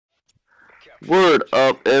Word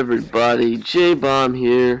up, everybody. J-Bomb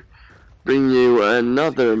here, bringing you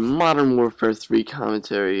another Modern Warfare 3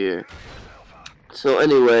 commentary here. So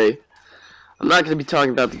anyway, I'm not going to be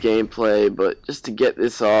talking about the gameplay, but just to get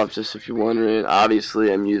this off, just if you're wondering,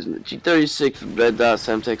 obviously I'm using the G36 with red dot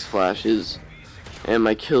Semtex flashes, and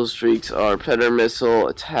my kill streaks are Predator Missile,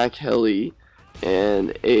 Attack Heli, and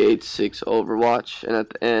A86 Overwatch, and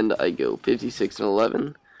at the end I go 56 and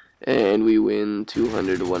 11, and we win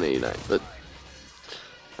 200 to 189. But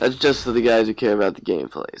that's just for the guys who care about the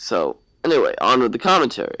gameplay. So, anyway, on with the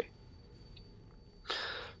commentary.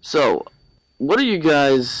 So, what are you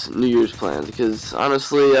guys' New Year's plans? Because,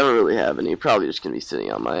 honestly, I don't really have any. Probably just going to be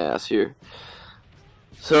sitting on my ass here.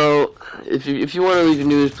 So, if you want to leave your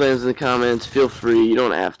New Year's plans in the comments, feel free. You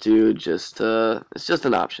don't have to. Just, it's just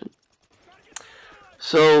an option.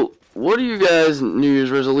 So, what are you guys' New Year's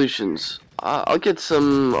resolutions? I'll get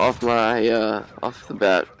some off my off the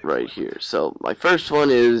bat right here. So my first one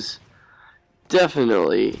is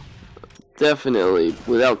definitely,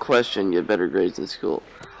 without question, get better grades in school.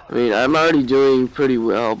 I mean, I'm already doing pretty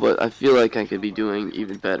well, but I feel like I could be doing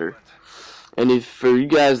even better. And if for you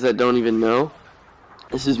guys that don't even know,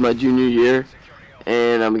 this is my junior year,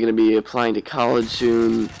 and I'm gonna be applying to college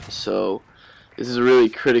soon. So this is a really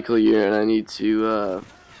critical year, and I need to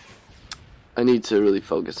really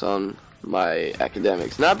focus on my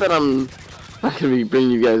academics. Not that I'm not going to be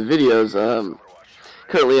bringing you guys videos.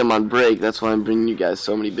 Currently I'm on break, that's why I'm bringing you guys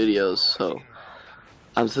so many videos. So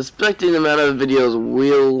I'm suspecting the amount of videos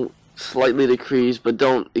will slightly decrease, but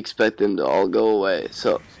don't expect them to all go away.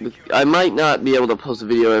 So I might not be able to post a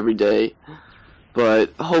video every day,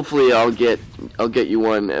 but hopefully I'll get you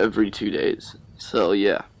one every 2 days. So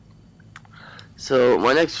yeah. So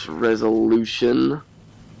my next resolution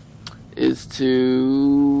is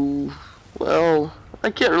to, well, I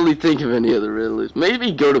can't really think of any other resolutions.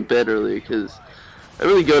 Maybe go to bed early, because I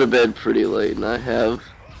really go to bed pretty late, and I have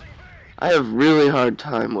really hard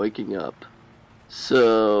time waking up.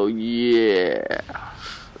 So yeah,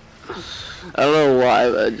 I don't know why,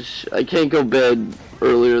 but I can't go to bed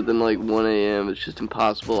earlier than like 1 AM. It's just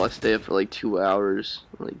impossible. I stay up for like 2 hours,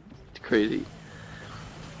 like it's crazy.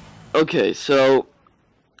 Okay, so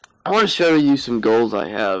I want to show you some goals I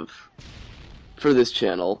have for this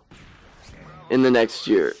channel in the next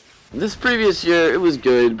year. This previous year, it was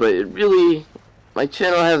good, but it really, my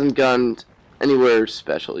channel hasn't gone anywhere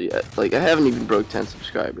special yet. Like, I haven't even broke 10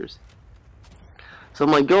 subscribers. So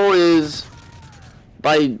my goal is,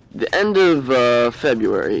 by the end of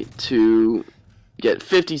February, to get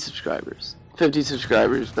 50 subscribers. 50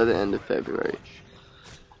 subscribers by the end of February.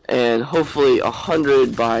 And hopefully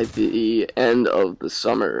 100 by the end of the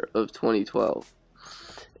summer of 2012.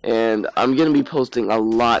 And I'm going to be posting a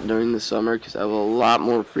lot during the summer because I have a lot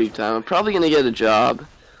more free time. I'm probably going to get a job.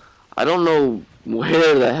 I don't know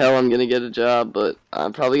where the hell I'm going to get a job, but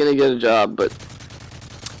I'm probably going to get a job. But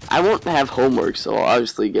I won't have homework, so I'll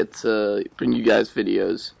obviously get to bring you guys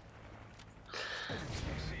videos.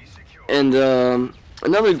 And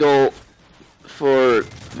another goal for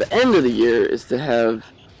the end of the year is to have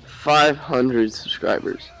 500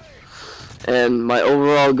 subscribers. And my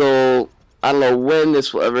overall goal, I don't know when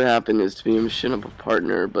this will ever happen, is to be a machinable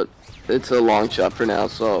partner, but it's a long shot for now,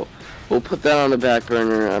 so we'll put that on the back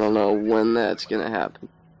burner. I don't know when that's gonna happen,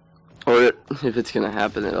 or if it's gonna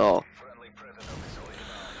happen at all.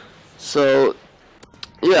 So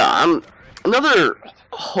yeah, another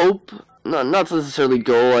hope, not necessarily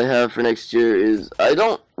goal I have for next year is I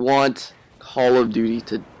don't want Call of Duty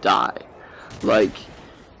to die. Like,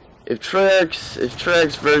 if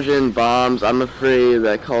Treyarch's version bombs, I'm afraid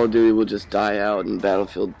that Call of Duty will just die out, and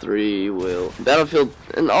Battlefield 3 will, Battlefield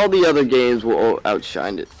and all the other games will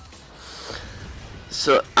outshine it.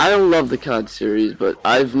 So I don't love the COD series, but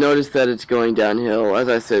I've noticed that it's going downhill, as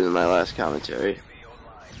I said in my last commentary.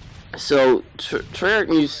 So Treyarch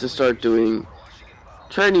needs to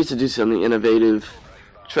Treyarch needs to do something innovative.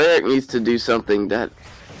 Treyarch needs to do something that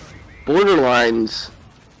borderlines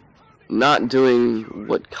not doing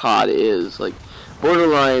what COD is, like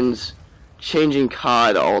borderlines changing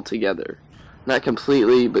COD altogether. Not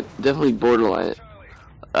completely, but definitely borderline it.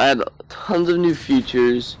 Add tons of new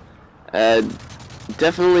features,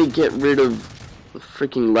 definitely get rid of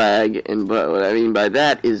freaking lag, and what I mean by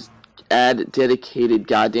that is add dedicated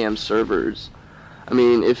goddamn servers. I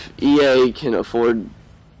mean, if EA can afford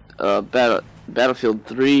Battlefield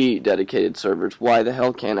 3 dedicated servers, why the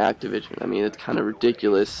hell can't Activision? I mean, it's kind of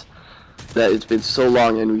ridiculous that it's been so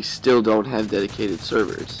long and we still don't have dedicated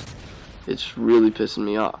servers. It's really pissing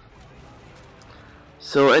me off.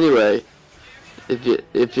 So anyway,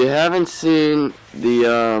 if you haven't seen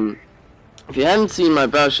the If you haven't seen my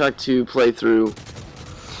Bioshock 2 playthrough,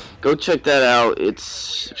 go check that out. It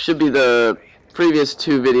should be the previous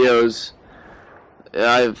 2 videos.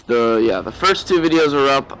 The first 2 videos are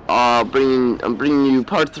up. I'm bringing you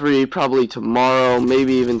part 3 probably tomorrow,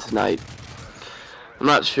 maybe even tonight. I'm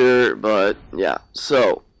not sure, but yeah.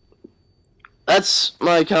 So that's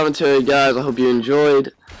my commentary, guys. I hope you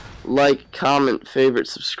enjoyed. Like, comment, favorite,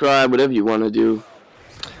 subscribe, whatever you want to do.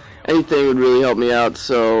 Anything would really help me out.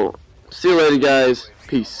 So see you later, guys.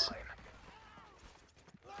 Peace.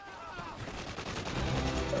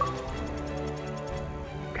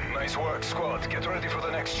 Nice work, squad. Get ready for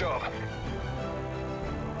the next job.